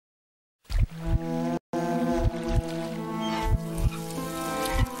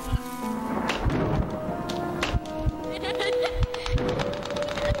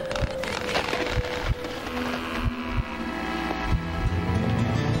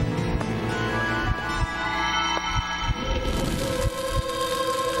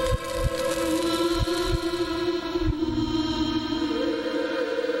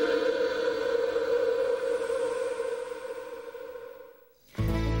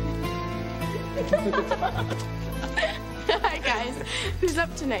Hi, guys. Who's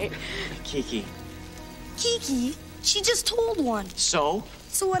up tonight? Kiki. Kiki? She just told one. So?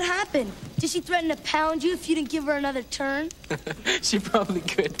 So what happened? Did she threaten to pound you if you didn't give her another turn? She probably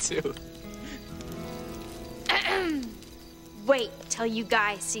could, too. Wait till you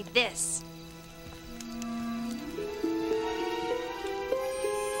guys see this.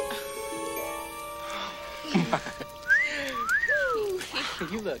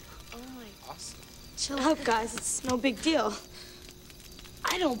 You look awesome. Chill out, guys. It's no big deal.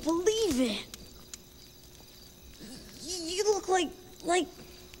 I don't believe it. You look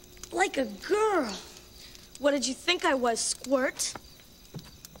like a girl. What did you think I was, Squirt?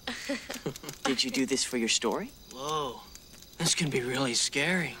 Did you do this for your story? Whoa, this can be really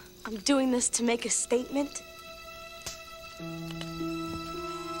scary. I'm doing this to make a statement.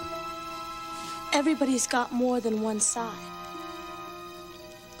 Everybody's got more than one side.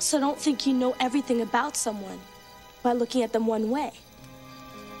 So don't think you know everything about someone by looking at them one way.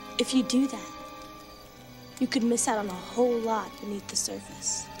 If you do that, you could miss out on a whole lot beneath the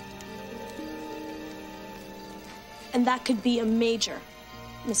surface. And that could be a major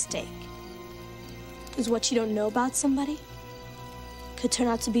mistake. Because what you don't know about somebody could turn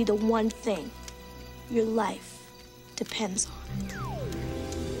out to be the one thing your life depends on.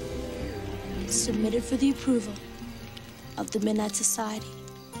 Submitted for the approval of the Midnight Society.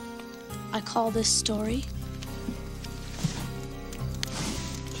 I call this story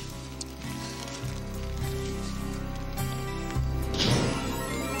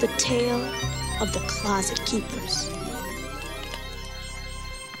The Tale of the Closet Keepers.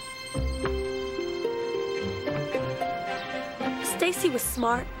 Stacy was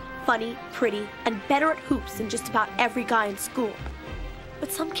smart, funny, pretty, and better at hoops than just about every guy in school.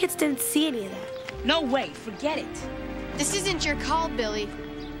 But some kids didn't see any of that. No way, forget it. This isn't your call, Billy.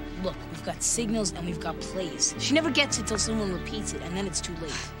 Look, we've got signals and we've got plays. She never gets it till someone repeats it, and then it's too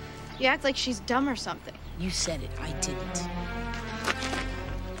late. You act like she's dumb or something. You said it, I didn't.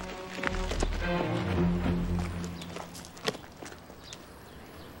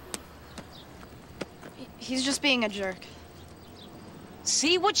 He's just being a jerk.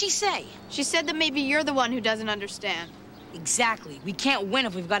 See, what'd she say? She said that maybe you're the one who doesn't understand. Exactly. We can't win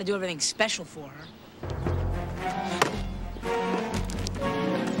if we've got to do everything special for her.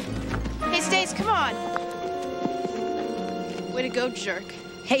 Hey, Stace, come on. Way to go, jerk.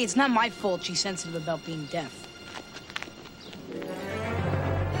 Hey, it's not my fault she's sensitive about being deaf.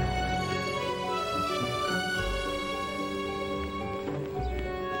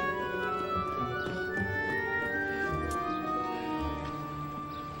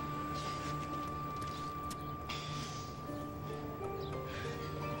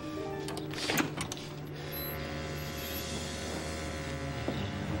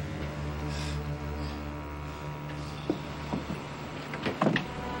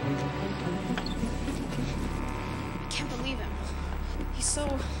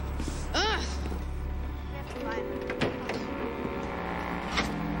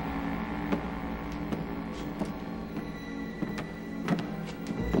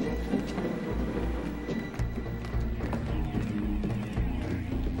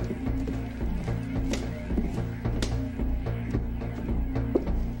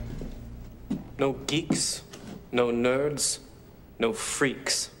 No geeks, no nerds, no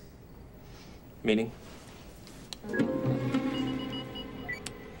freaks. Meaning?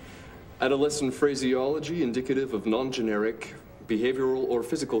 Adolescent phraseology indicative of non-generic behavioral or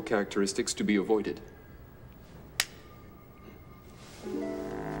physical characteristics to be avoided.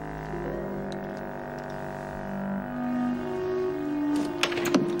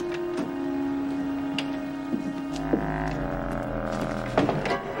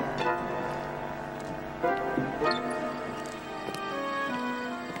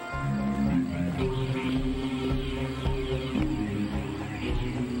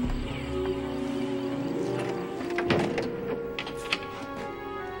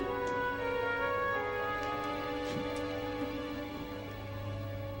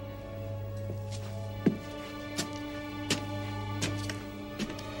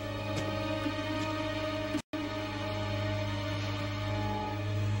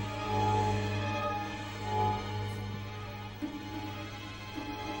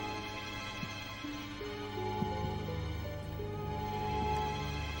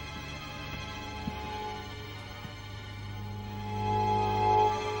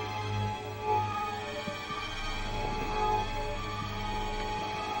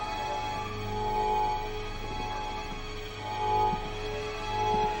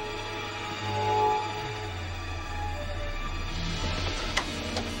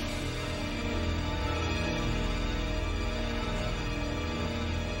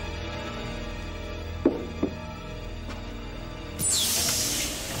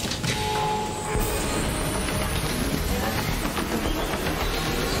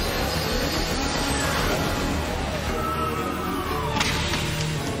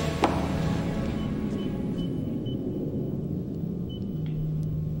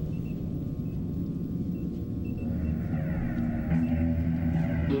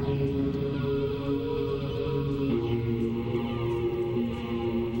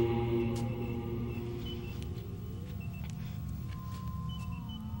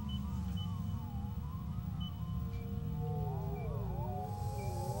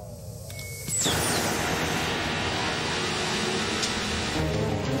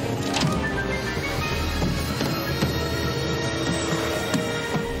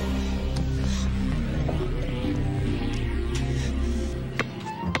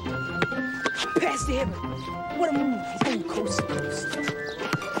 Pass the hammer. What a move. He's going coast to coast.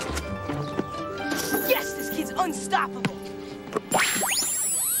 Yes, this kid's unstoppable.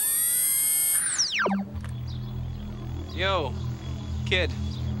 Yo, kid.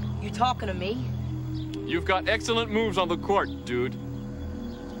 You talking to me? You've got excellent moves on the court, dude.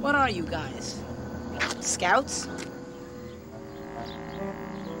 What are you guys? Scouts?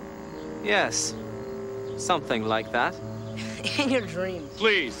 Yes, something like that. In your dreams.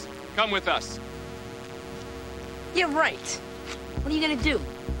 Please, come with us. Yeah, right. What are you gonna do?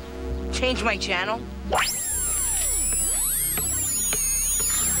 Change my channel?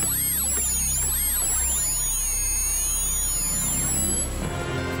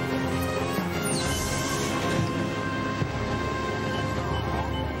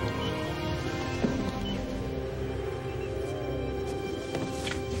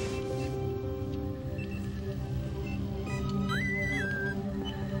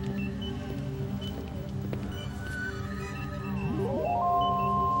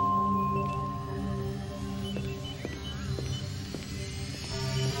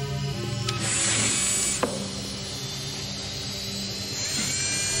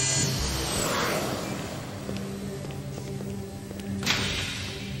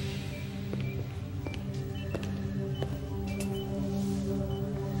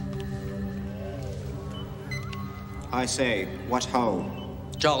 I say, what ho?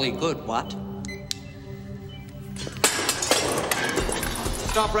 Jolly good, what?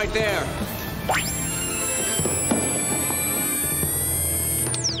 Stop right there.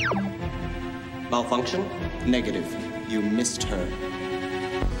 Malfunction? Negative. You missed her.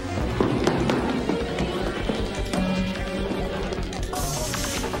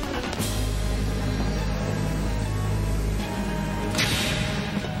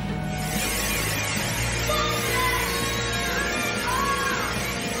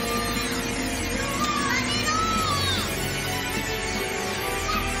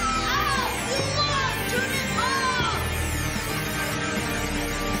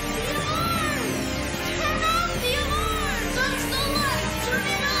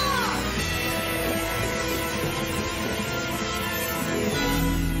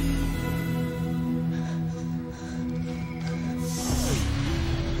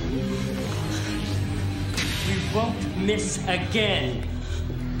 Won't miss again.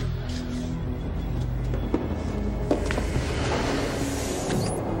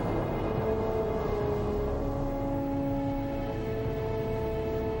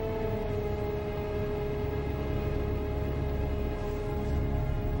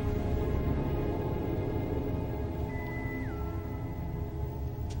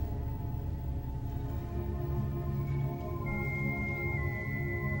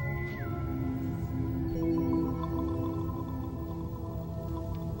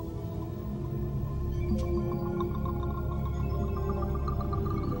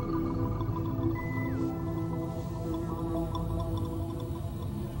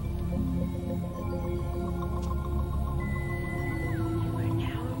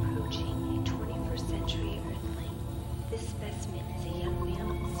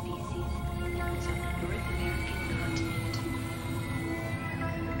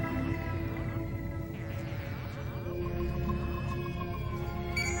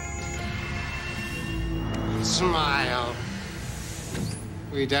 Smile.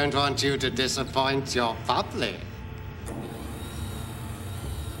 We don't want you to disappoint your public.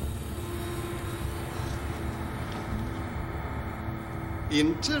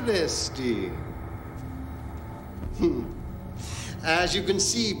 Interesting. As you can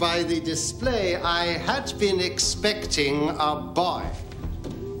see by the display, I had been expecting a boy.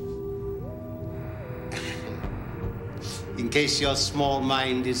 In case your small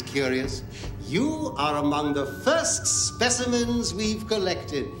mind is curious, you are among the first specimens we've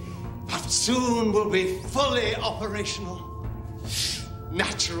collected, but soon will be fully operational.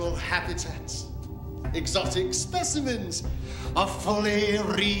 Natural habitats, exotic specimens, a fully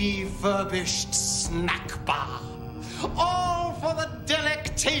refurbished snack bar, all for the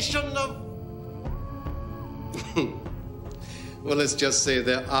delectation of... Well, let's just say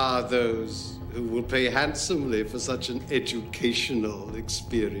there are those who will pay handsomely for such an educational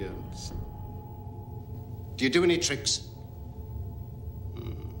experience. Do you do any tricks?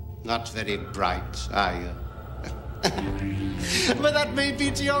 Not very bright, are you? But that may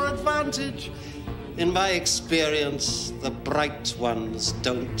be to your advantage. In my experience, the bright ones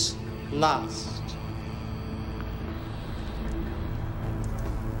don't last.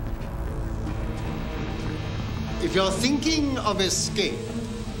 If you're thinking of escape,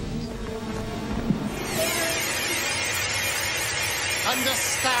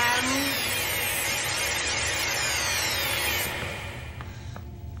 understand?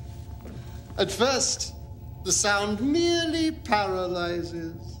 At first, the sound merely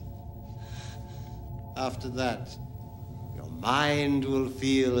paralyzes. After that, your mind will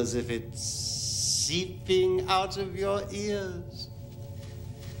feel as if it's seeping out of your ears.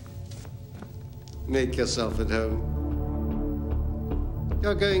 Make yourself at home.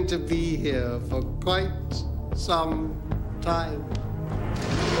 You're going to be here for quite some time.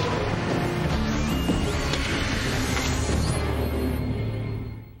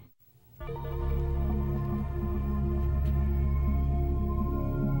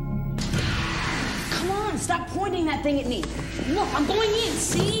 Come on, stop pointing that thing at me. Look, I'm going in,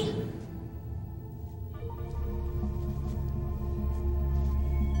 see?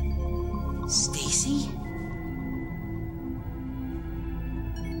 Stacy?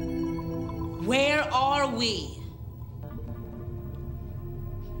 Where are we?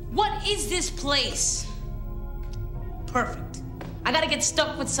 What is this place? Perfect. I gotta get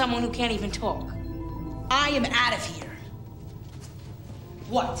stuck with someone who can't even talk. I am out of here.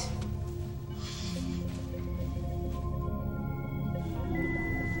 What?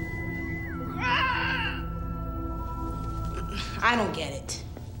 I don't get it.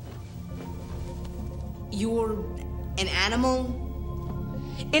 You're an animal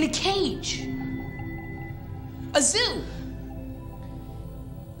in a cage. A zoo.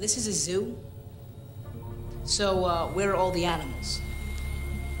 This is a zoo? So, where are all the animals?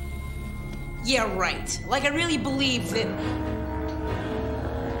 Yeah, right. Like, I really believe that...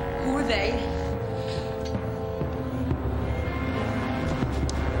 Who are they?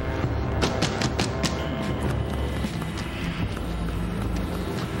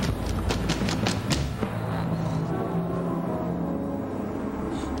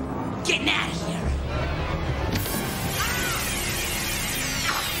 Getting out of here.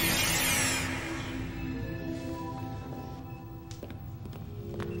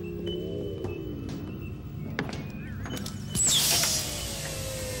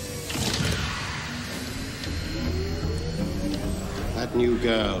 That new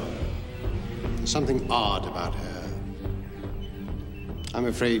girl, there's something odd about her. I'm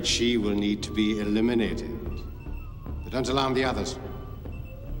afraid she will need to be eliminated. But don't alarm the others.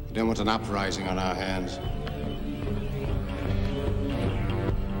 We don't want an uprising on our hands.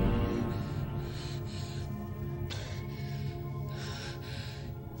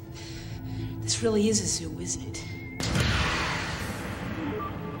 This really is a zoo, isn't it?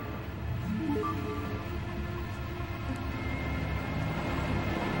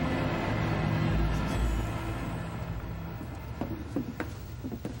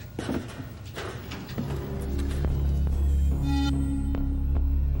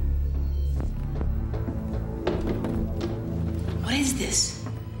 What is this?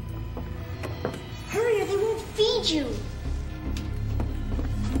 Hurry or they won't feed you.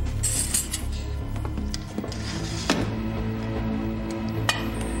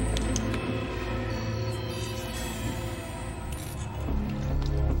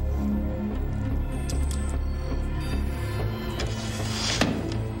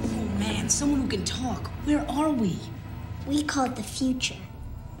 Oh man, someone who can talk. Where are we? We call it the future.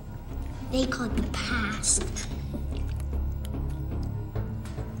 They call it the past.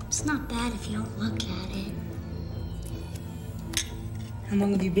 It's not bad if you don't look at it. How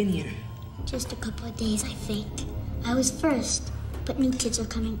long have you been here? Just a couple of days, I think. I was first, but new kids are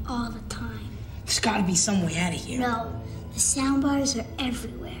coming all the time. There's gotta be some way out of here. No, the sound bars are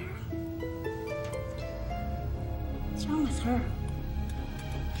everywhere. What's wrong with her?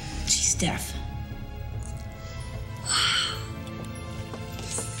 She's deaf.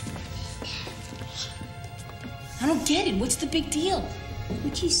 I don't get it. What's the big deal?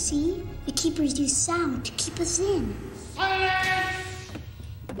 Don't you see? The keepers use sound to keep us in.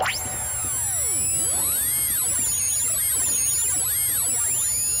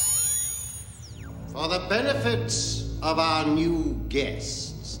 For the benefit of our new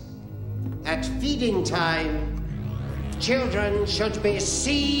guests, at feeding time, children should be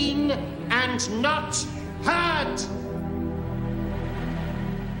seen and not heard.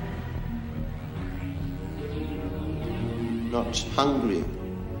 not hungry.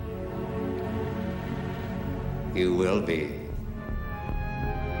 You will be.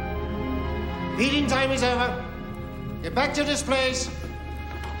 Feeding time is over. Get back to displays.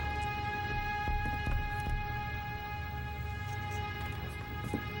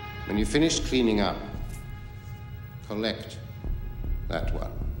 When you finish cleaning up, collect that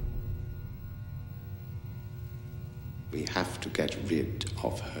one. We have to get rid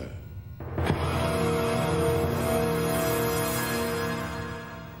of her.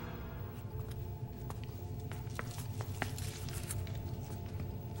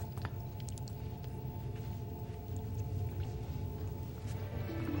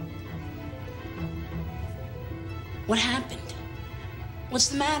 What happened? What's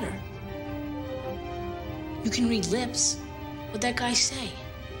the matter? You can read lips. What'd that guy say?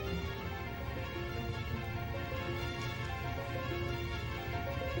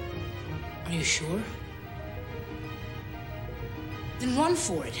 Are you sure? Then run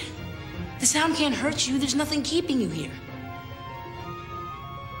for it. The sound can't hurt you. There's nothing keeping you here.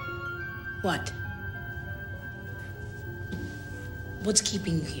 What? What's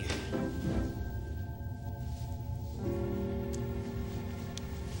keeping you here?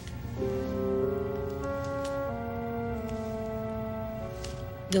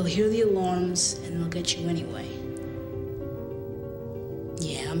 They'll hear the alarms and they'll get you anyway.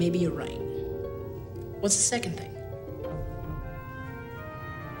 Yeah, maybe you're right. What's the second thing?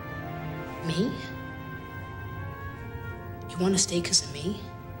 Me? You want to stay because of me?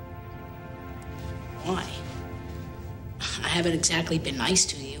 Why? I haven't exactly been nice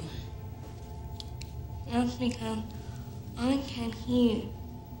to you. That's because I can hear,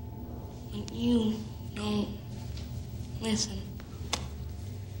 but you don't listen.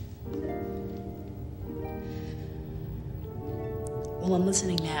 Well, I'm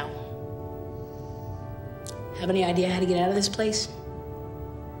listening now. Have any idea how to get out of this place?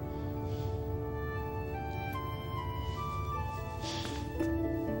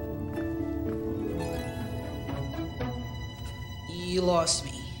 You lost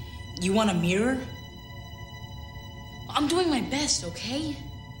me. You want a mirror? I'm doing my best, okay?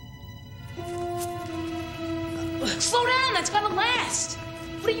 Slow down, that's gotta last.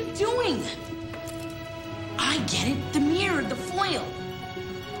 What are you doing? I get it, the mirror, the foil.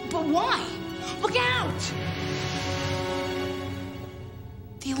 But why? Look out!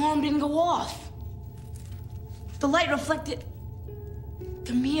 The alarm didn't go off. The light reflected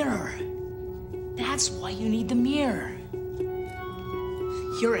the mirror. That's why you need the mirror.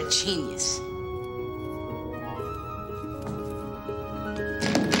 You're a genius.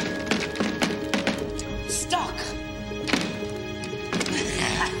 Stuck.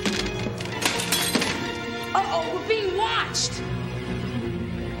 Uh-oh, we're being watched.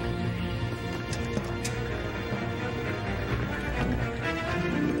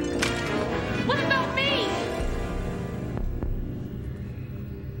 What about me?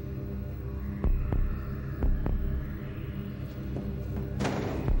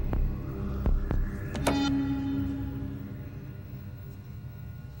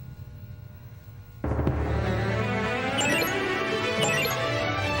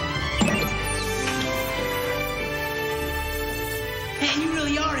 Man, you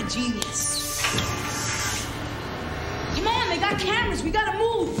really are a genius. Come on, they got cameras. We gotta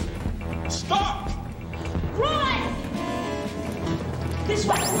move. Stop! Run! This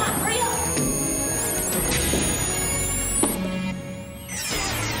way, come on, hurry up!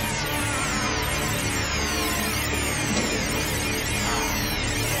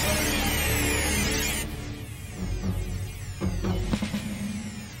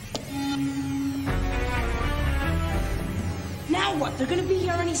 Now what? They're gonna be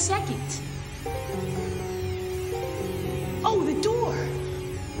here any second. Oh, the door!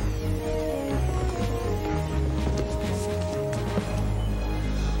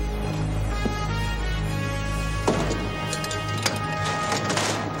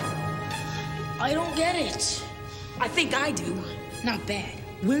 I don't get it. I think I do. Not bad.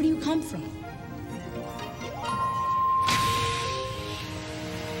 Where do you come from?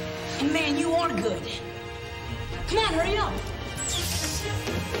 Man, you are good. Come on, hurry up.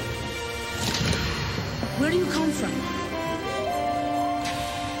 Where do you come from?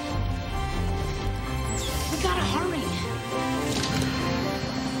 We gotta hurry.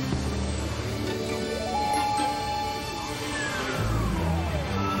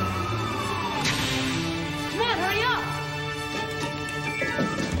 Come on, hurry up.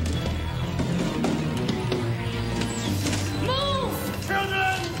 Move!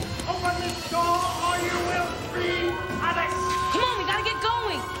 Children, open this door or you will freeze Alex. Come on, we gotta get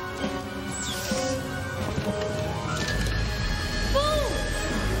going.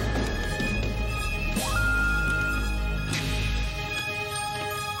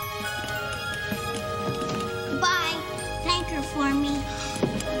 marker for me?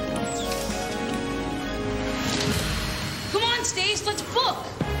 Come on, Stace, let's book.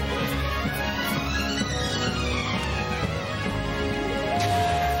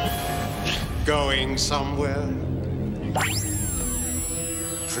 Going somewhere?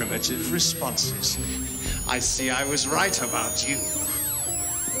 Primitive responses. I see I was right about you.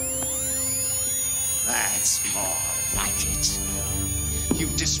 That's more like it. You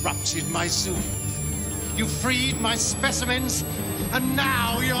disrupted my zoo. You freed my specimens, and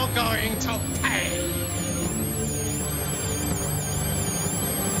now you're going to pay.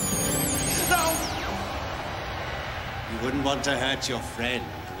 No! You wouldn't want to hurt your friend,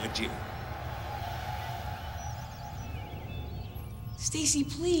 would you? Stacy,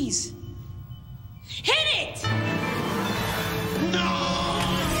 please. Hit it! No!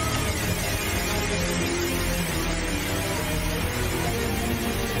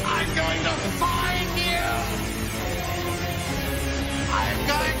 I'm going to find you! I'm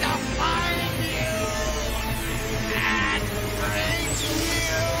going to find you! And bring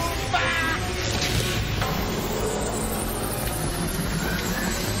you back!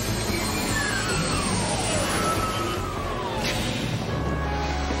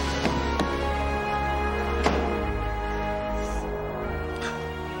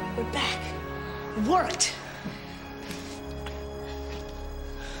 We're back. It worked.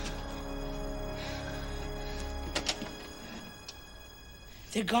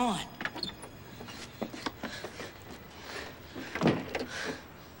 They're gone.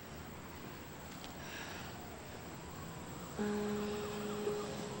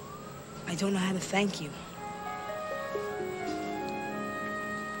 I don't know how to thank you.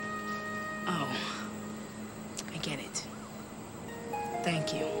 Oh, I get it.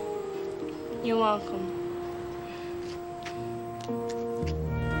 Thank you. You're welcome.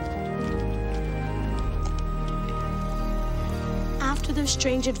 After their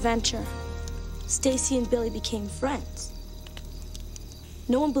strange adventure, Stacy and Billy became friends.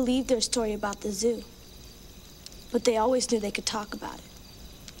 No one believed their story about the zoo, but they always knew they could talk about it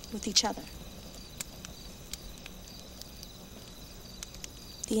with each other.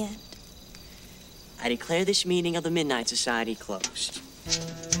 The end. I declare this meeting of the Midnight Society closed.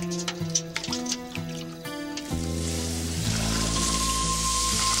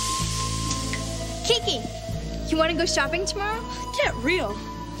 Kiki, you want to go shopping tomorrow? Get real.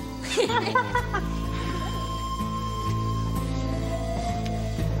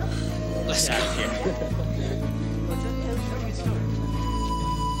 Let's go.